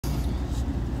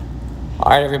All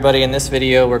right, everybody, in this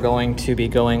video, we're going to be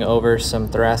going over some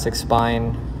thoracic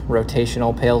spine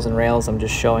rotational pails and rails. I'm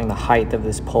just showing the height of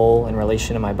this pole in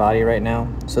relation to my body right now.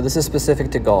 So this is specific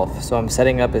to golf. So I'm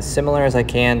setting up as similar as I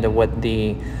can to what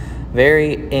the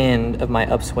very end of my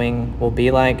upswing will be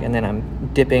like, and then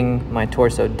I'm dipping my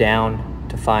torso down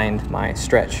to find my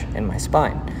stretch in my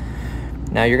spine.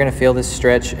 Now you're gonna feel this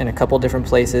stretch in a couple different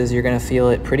places. You're gonna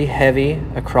feel it pretty heavy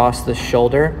across the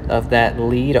shoulder of that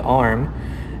lead arm,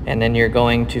 and then you're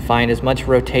going to find as much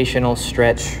rotational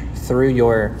stretch through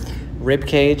your rib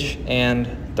cage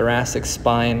and thoracic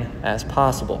spine as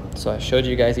possible. So I showed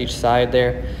you guys each side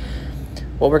there.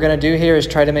 What we're gonna do here is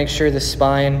try to make sure the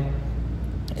spine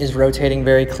is rotating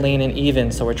very clean and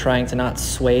even. So we're trying to not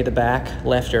sway the back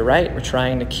left or right. We're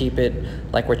trying to keep it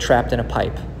like we're trapped in a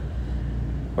pipe.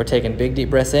 We're taking big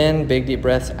deep breaths in, big deep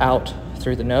breaths out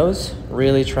through the nose,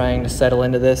 really trying to settle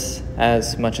into this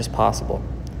as much as possible.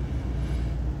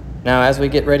 Now, as we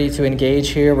get ready to engage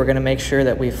here, we're gonna make sure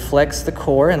that we flex the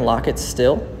core and lock it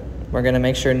still. We're gonna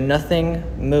make sure nothing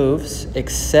moves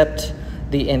except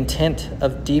the intent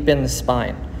of deepen the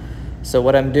spine. So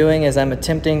what I'm doing is I'm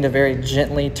attempting to very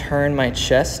gently turn my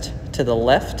chest to the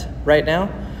left right now.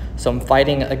 So I'm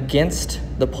fighting against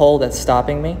the pole that's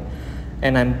stopping me,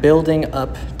 and I'm building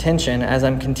up tension as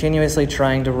I'm continuously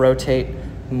trying to rotate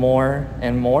more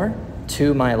and more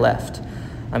to my left.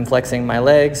 I'm flexing my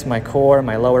legs, my core,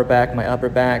 my lower back, my upper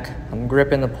back. I'm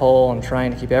gripping the pole. I'm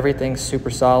trying to keep everything super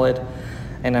solid.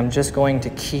 And I'm just going to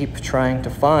keep trying to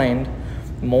find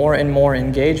more and more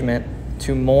engagement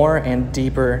to more and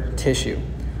deeper tissue.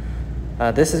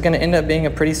 This is gonna end up being a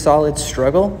pretty solid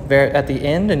struggle at the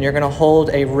end, and you're gonna hold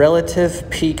a relative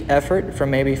peak effort for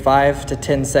maybe 5 to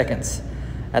 10 seconds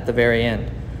at the very end.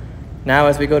 Now,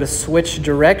 as we go to switch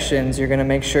directions, you're gonna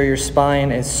make sure your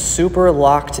spine is super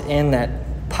locked in that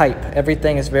pipe.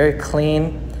 Everything is very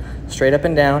clean, straight up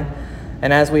and down.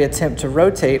 And as we attempt to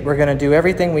rotate, we're gonna do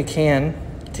everything we can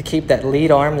to keep that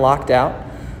lead arm locked out.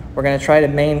 We're gonna try to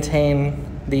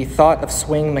maintain the thought of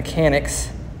swing mechanics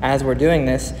as we're doing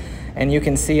this. And you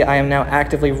can see I am now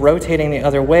actively rotating the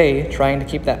other way, trying to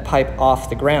keep that pipe off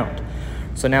the ground.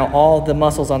 So now all the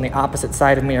muscles on the opposite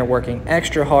side of me are working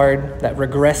extra hard. That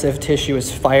regressive tissue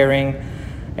is firing.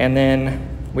 And then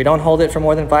we don't hold it for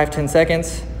more than 5-10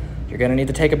 seconds. You're gonna need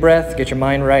to take a breath, get your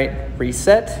mind right,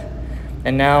 reset.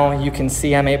 And now you can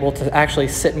see I'm able to actually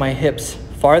sit my hips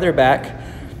farther back.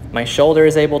 My shoulder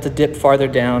is able to dip farther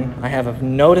down. I have a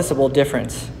noticeable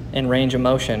difference in range of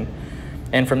motion.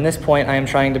 And from this point, I am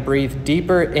trying to breathe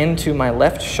deeper into my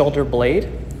left shoulder blade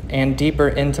and deeper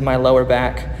into my lower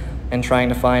back, and trying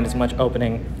to find as much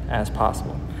opening as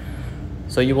possible.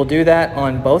 So you will do that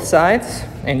on both sides,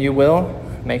 and you will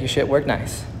make your shit work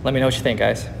nice. Let me know what you think,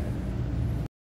 guys.